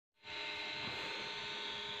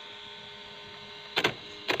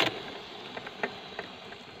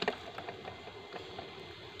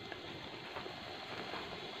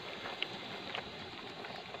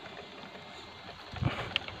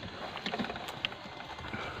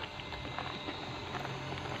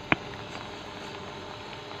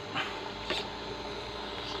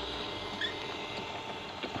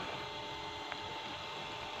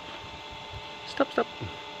Stop.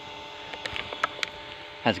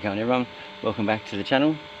 How's it going, everyone? Welcome back to the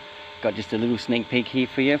channel. Got just a little sneak peek here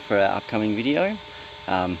for you for our upcoming video.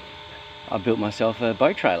 I built myself a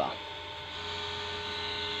boat trailer.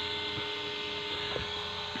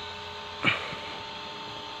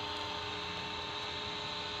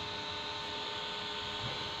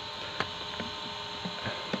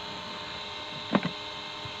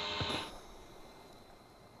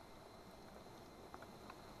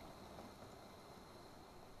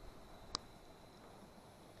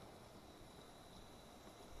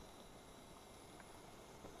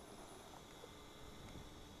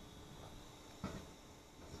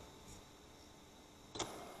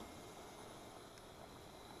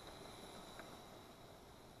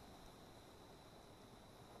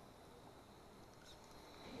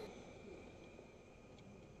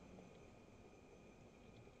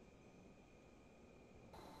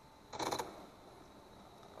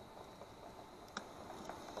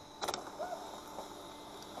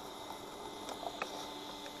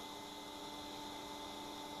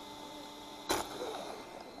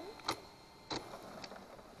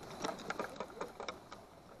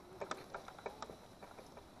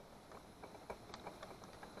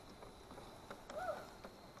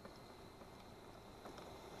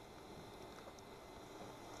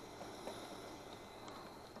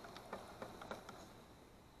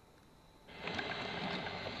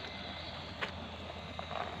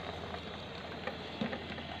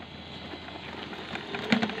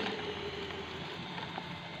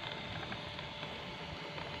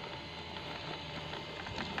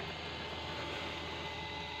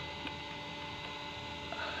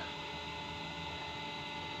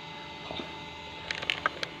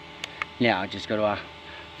 Now I just got to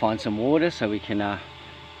find some water so we can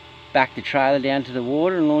back the trailer down to the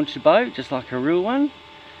water and launch the boat just like a real one.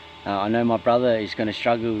 I know my brother is going to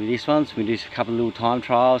struggle with this one, so we do a couple of little time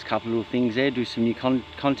trials, a couple of little things there, do some new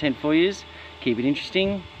content for you, keep it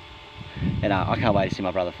interesting. And I can't wait to see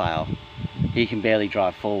my brother fail. He can barely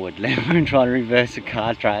drive forward, let alone try to reverse an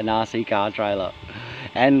RC car trailer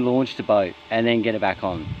and launch the boat and then get it back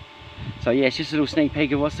on. So yeah, it's just a little sneak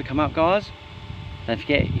peek of what's to come up, guys. Don't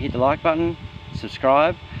forget, hit the like button,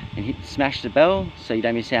 subscribe, and smash the bell so you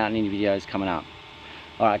don't miss out on any videos coming up.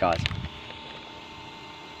 Alright guys.